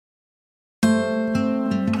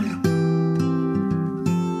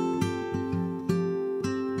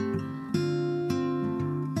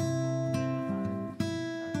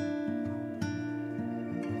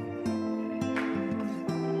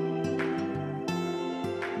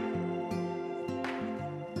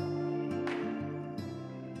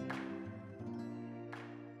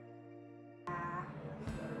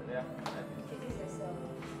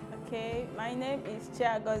Okay, my name is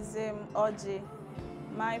Chiagoziem Orji.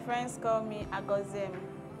 My friends call me Chiagoziem.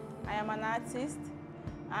 I am an artist,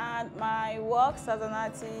 and my works as an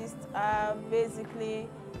artist are basically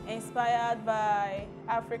inspired by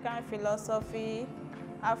African philosophy,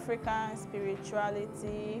 African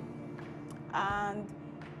spirituality, and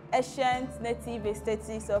ancient native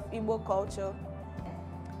aesthetics of Igbo culture.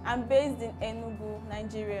 I'm based in Enugu,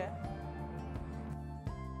 Nigeria.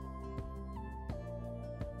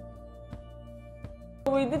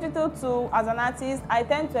 With digital tools, as an artist, I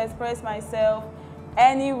tend to express myself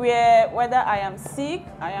anywhere, whether I am sick,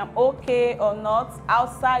 I am okay or not,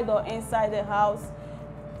 outside or inside the house.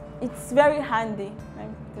 It's very handy, let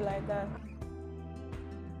me put it like that.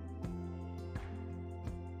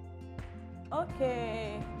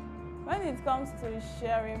 Okay, when it comes to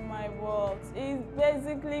sharing my works, it's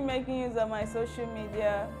basically making use of my social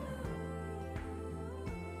media.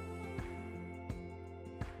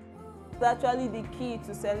 Actually, the key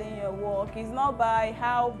to selling your work is not by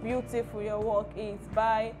how beautiful your work is,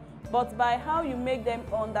 but by how you make them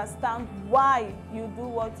understand why you do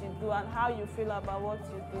what you do and how you feel about what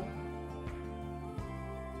you do.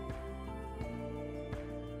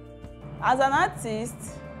 As an artist,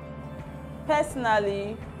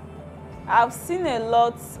 personally, I've seen a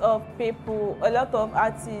lot of people, a lot of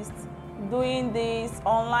artists doing these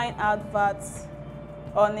online adverts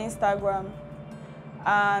on Instagram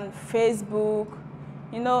and Facebook.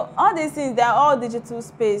 You know, all these things, they are all digital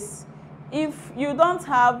space. If you don't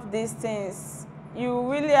have these things,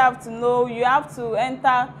 you really have to know, you have to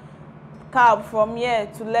enter cab from here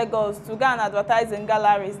to Lagos to go and advertise in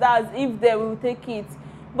galleries. That's if they will take it.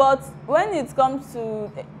 But when it comes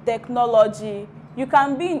to technology, you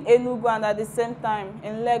can be in Enugu and at the same time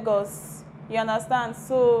in Lagos. You understand?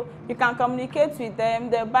 So you can communicate with them,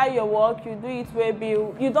 they buy your work, you do it way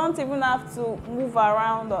bill. You don't even have to move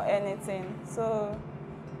around or anything. So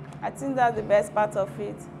I think that's the best part of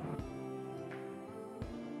it.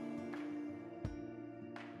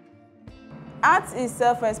 Art is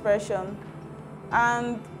self-expression,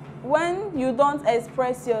 and when you don't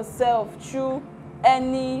express yourself through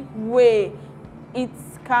any way, it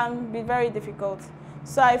can be very difficult.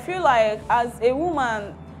 So I feel like as a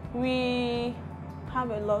woman, we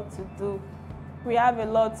have a lot to do. We have a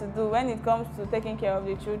lot to do when it comes to taking care of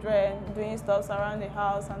the children, doing stuff around the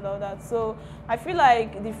house and all that. So I feel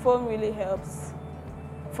like the phone really helps.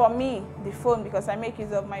 For me, the phone, because I make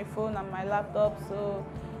use of my phone and my laptop, so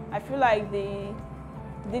I feel like the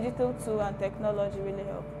digital tool and technology really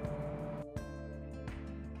help.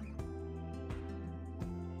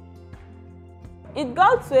 It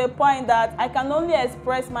got to a point that I can only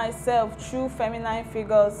express myself through feminine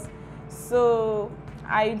figures. So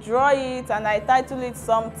I draw it and I title it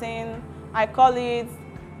something. I call it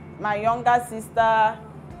my younger sister,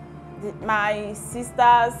 my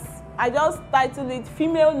sisters. I just title it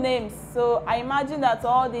female names. So I imagine that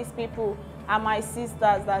all these people are my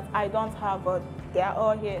sisters that I don't have, but they are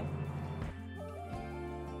all here.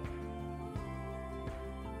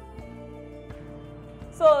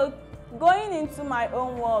 So going into my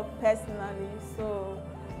own work personally, so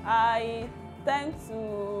I tend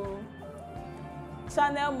to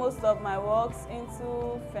channel most of my works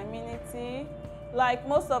into femininity. Like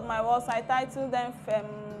most of my works, I title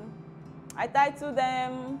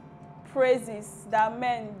them praises that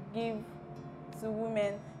men give to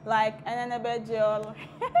women, like Enenebejol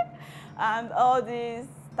and all these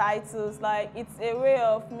titles. Like it's a way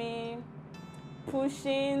of me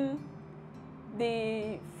pushing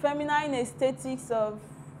the feminine aesthetics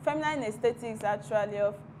actually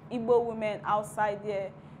of Igbo women outside there,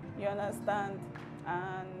 you understand?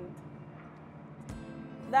 And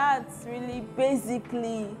that's really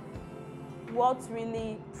basically what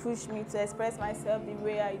really pushed me to express myself the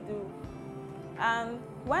way I do. And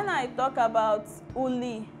when I talk about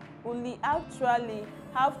uli actually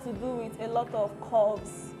have to do with a lot of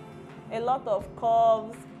curves,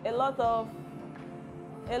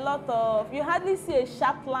 you hardly see a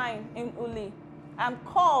sharp line in uli, and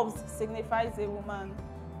curves signifies a woman.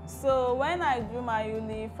 So when I do my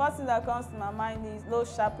uli, first thing that comes to my mind is no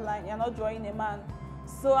sharp line, you're not drawing a man.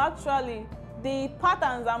 So actually, the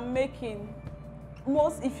patterns I'm making,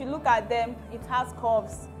 if you look at them, it has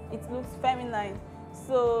curves, it looks feminine.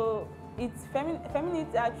 So it's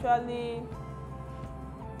femininity actually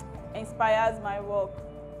inspires my work.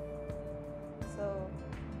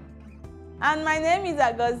 And my name is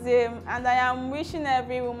Chiagoziem, and I am wishing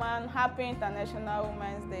every woman happy International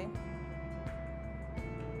Women's Day.